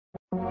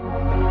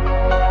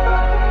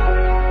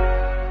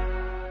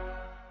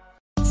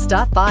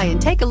Stop by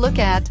and take a look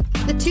at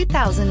the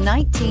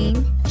 2019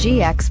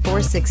 GX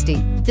 460.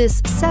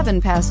 This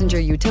 7-passenger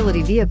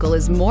utility vehicle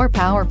is more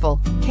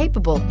powerful,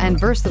 capable, and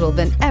versatile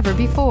than ever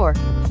before.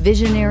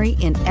 Visionary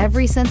in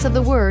every sense of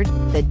the word,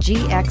 the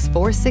GX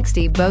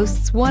 460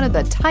 boasts one of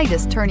the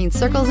tightest turning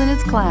circles in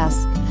its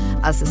class,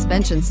 a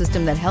suspension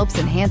system that helps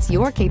enhance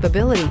your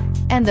capability,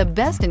 and the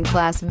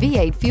best-in-class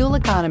V8 fuel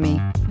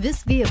economy.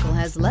 This vehicle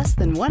has less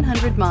than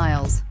 100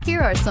 miles.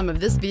 Here are some of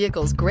this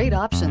vehicle's great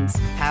options: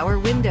 power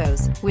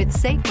windows with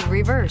safety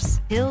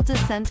reverse, hill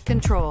descent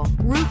control,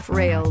 roof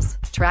rails,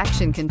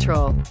 traction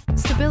control,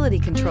 stability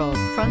control,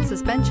 front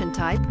suspension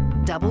type,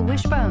 double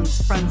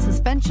wishbones, front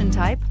suspension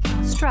type,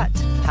 strut,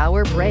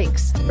 power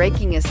brakes,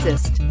 braking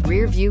assist,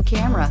 rear view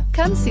camera.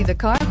 Come see the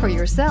car for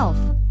yourself.